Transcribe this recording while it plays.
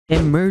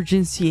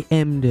Emergency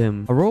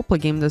Emden, a roleplay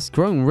game that's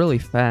growing really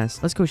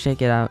fast. Let's go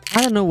check it out.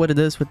 I don't know what it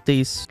is with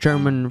these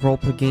German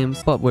roleplay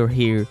games, but we're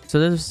here. So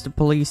this is the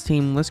police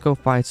team. Let's go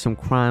fight some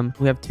crime.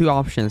 We have two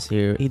options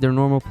here, either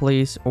normal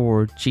police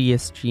or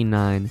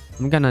GSG9.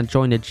 I'm gonna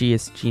join the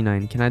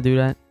GSG9. Can I do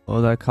that? Oh,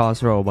 that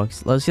costs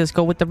Robux. Let's just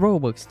go with the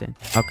Robux then.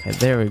 Okay,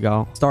 there we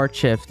go. Start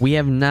shift. We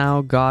have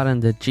now gotten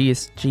the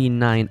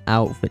GSG9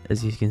 outfit,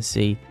 as you can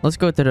see. Let's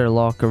go to their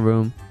locker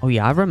room. Oh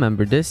yeah, I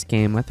remember this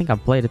game. I think I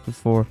played it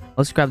before.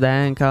 Let's grab the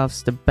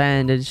handcuffs, the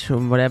bandage,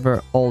 and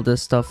whatever all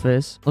this stuff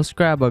is. Let's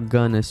grab a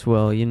gun as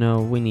well. You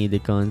know, we need the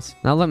guns.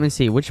 Now let me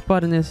see. Which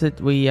button is it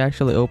we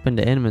actually open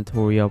the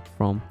inventory up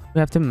from? We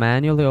have to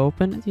manually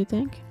open it, you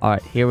think?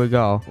 Alright, here we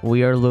go.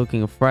 We are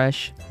looking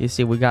fresh. You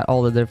see, we got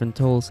all the different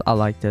tools. I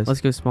like this. Let's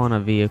go spawn a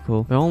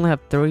vehicle. We only have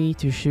 3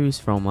 to choose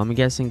from. I'm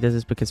guessing this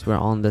is because we're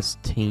on this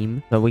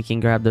team. So we can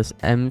grab this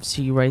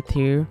MC right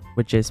here,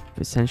 which is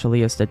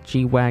essentially just a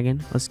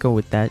G-Wagon. Let's go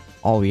with that.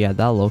 Oh yeah,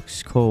 that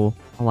looks cool.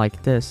 I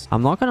like this.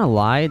 I'm not gonna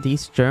lie,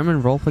 these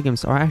German roleplay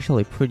games are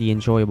actually pretty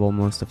enjoyable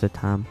most of the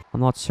time. I'm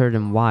not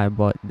certain why,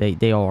 but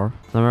they are.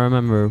 Now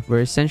remember,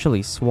 we're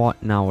essentially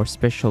SWAT now, or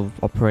special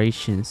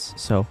operations,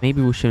 so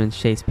maybe we shouldn't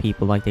chase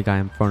people like the guy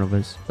in front of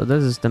us. So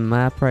this is the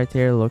map right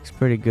there. Looks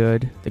pretty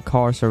good. The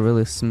cars are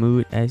really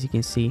smooth, as you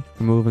can see.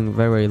 We're moving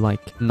very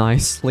like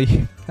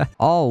nicely.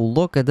 Oh,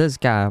 look at this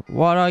guy.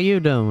 What are you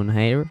doing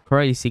here?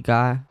 Crazy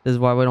guy. This is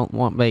why we don't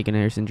want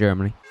baconers in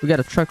Germany. We got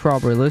a truck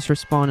robbery. Let's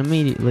respond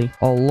immediately.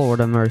 Oh,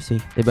 Lord have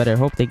mercy. They better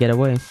hope they get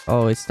away.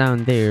 Oh, it's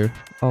down there.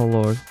 Oh,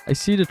 Lord. I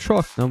see the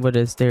truck.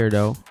 Nobody's there,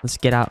 though. Let's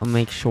get out and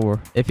make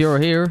sure. If you're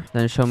here,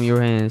 then show me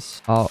your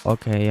hands. Oh,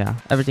 okay, yeah.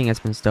 Everything has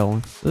been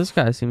stolen. This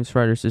guy seems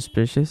rather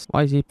suspicious.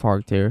 Why is he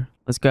parked here?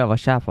 Let's go have a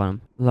shot on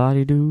him.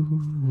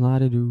 La-di-doo,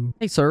 la-di-doo.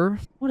 Hey, sir.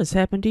 What has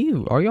happened to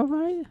you? Are you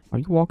alright? Are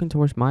you walking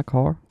towards my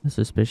car? That's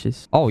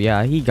suspicious. Oh,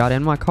 yeah. He got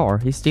in my car.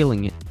 He's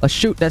stealing it. Let's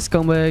shoot that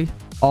scumbag.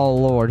 Oh,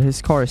 Lord.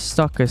 His car is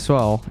stuck as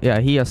well.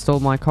 Yeah, he has stole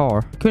my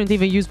car. Couldn't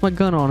even use my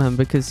gun on him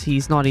because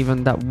he's not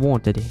even that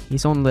wanted.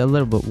 He's only a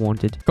little bit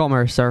wanted. Come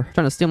here, sir.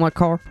 Trying to steal my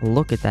car?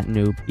 Look at that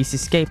noob. He's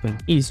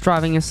escaping. He's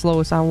driving as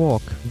slow as I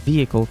walk.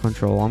 Vehicle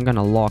control. I'm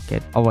gonna lock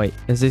it. Oh, wait.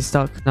 Is he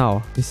stuck?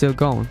 No. He's still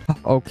going.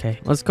 Okay.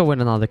 Let's go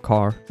with another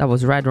car. That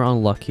was rather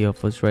unlucky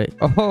of us, right?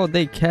 Oh,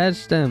 they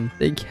catched him.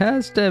 They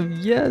catched him.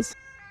 Yes.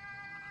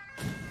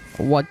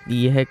 What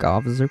the heck,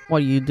 officer? What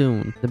are you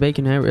doing? The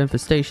bacon hair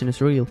infestation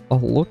is real. Oh,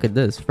 look at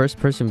this. First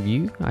person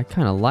view? I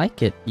kind of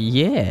like it.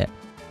 Yeah.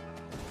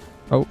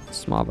 Oh,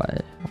 it's my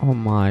bad. Oh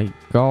my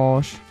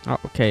gosh. Oh,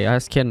 okay, I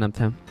just kidnapped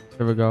him.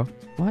 There we go.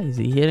 Why is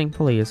he hitting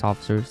police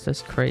officers?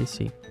 That's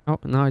crazy. Oh,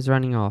 now he's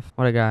running off.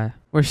 What a guy.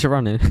 Where's he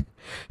running?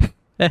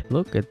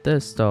 Look at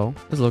this though.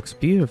 This looks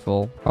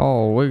beautiful.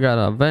 Oh, we got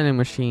a vending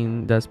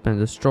machine that's been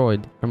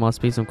destroyed. There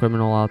must be some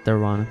criminal out there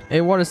running.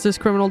 Hey, what is this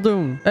criminal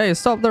doing? Hey,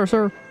 stop there,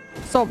 sir.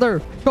 Stop there.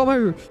 Come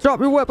here. Drop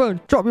your weapon.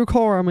 Drop your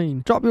car, I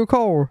mean. Drop your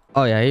car.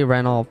 Oh, yeah, he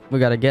ran off. We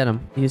gotta get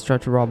him. He's trying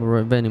to rob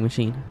a vending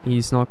machine.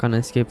 He's not gonna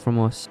escape from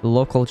us. The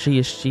local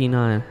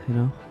GSG9, you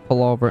know.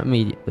 Pull over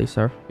immediately,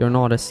 sir. You're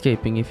not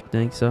escaping if you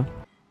think so.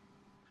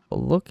 Oh,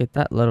 look at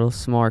that little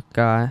smart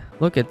guy.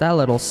 Look at that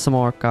little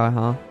smart guy,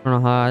 huh?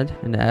 Trying to hide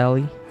in the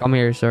alley. Come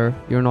here, sir.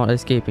 You're not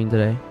escaping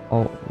today.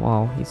 Oh,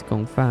 wow. He's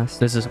going fast.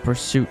 This is a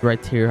pursuit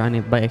right here. I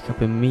need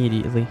backup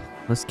immediately.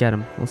 Let's get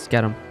him. Let's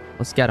get him.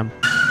 Let's get him.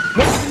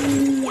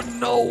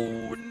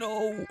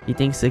 No. He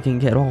thinks he can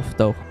get off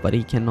though, but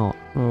he cannot.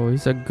 Oh,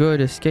 he's a good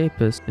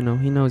escapist. You know,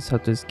 he knows how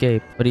to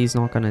escape, but he's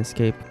not gonna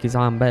escape because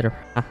I'm better.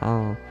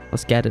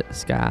 Let's get it,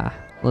 Sky.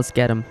 Let's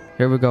get him.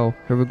 Here we go.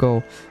 Here we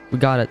go. We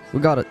got it. We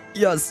got it.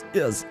 Yes.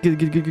 Yes. Good.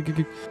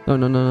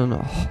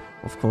 No.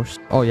 Of course.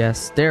 Oh,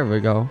 yes. There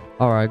we go.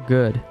 All right.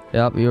 Good.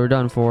 Yep. You're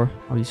done for.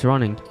 Oh, he's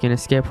running. You can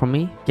escape from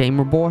me,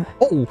 gamer boy.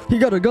 Oh, he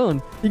got a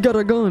gun. He got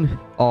a gun.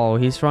 Oh,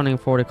 he's running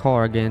for the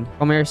car again.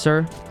 Come here,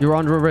 sir. You're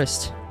under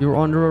arrest. You're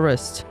under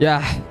arrest.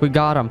 Yeah, we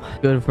got him.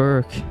 Good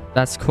work.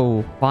 That's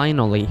cool.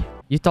 Finally.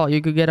 You thought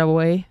you could get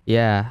away?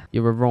 Yeah,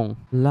 you were wrong.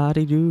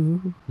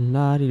 La-di-doo,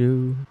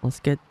 la-di-doo. Let's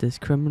get this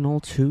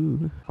criminal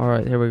too.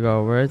 Alright, here we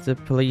go. We're at the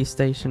police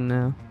station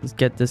now. Let's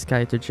get this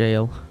guy to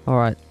jail.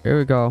 Alright, here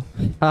we go.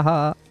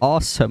 Haha,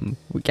 awesome.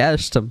 We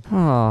catched him.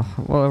 Oh,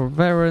 well,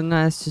 very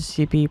nice to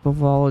see people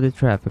follow the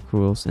traffic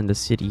rules in the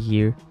city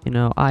here. You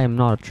know, I am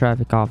not a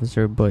traffic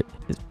officer, but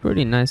it's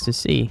pretty nice to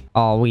see.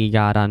 Oh, we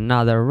got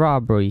another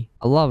robbery.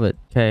 I love it.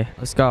 Okay,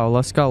 let's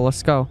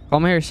go.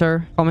 Come here,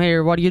 sir. Come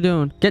here. What are you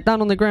doing? Get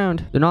down on the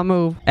ground. Do not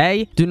move.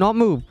 Hey, do not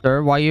move.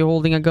 Sir, why are you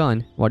holding a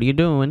gun? What are you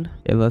doing?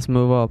 Okay, let's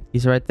move up.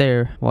 He's right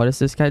there. What is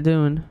this guy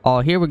doing? Oh,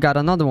 here we got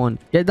another one.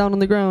 Get down on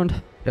the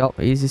ground. Yep,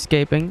 he's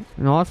escaping.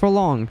 Not for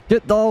long.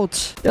 Get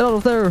out. Get out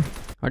of there.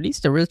 Are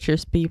these the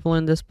richest people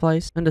in this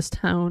place? In this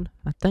town?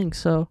 I think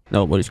so.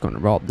 Nobody's gonna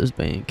rob this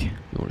bank.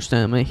 You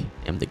understand me?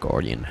 I'm the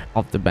guardian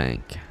of the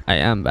bank. I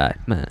am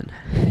Batman.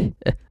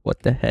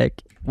 What the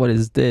heck? What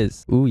is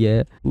this? Ooh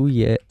yeah. Ooh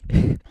yeah.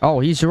 Oh,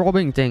 he's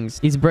robbing things.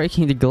 He's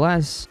breaking the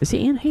glass. Is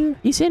he in here?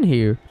 He's in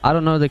here. I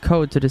don't know the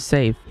code to the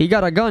safe. He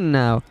got a gun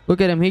now.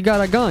 Look at him. He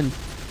got a gun.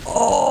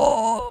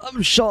 Oh,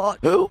 I'm shot.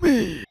 Help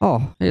me.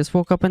 Oh, I just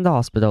woke up in the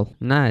hospital.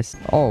 Nice.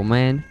 Oh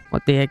man,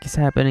 what the heck is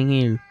happening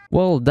here?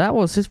 Well, that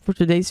was it for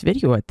today's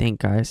video, I think,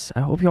 guys.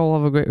 I hope you all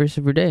have a great rest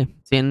of your day.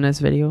 See you in the next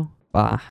video. Bye.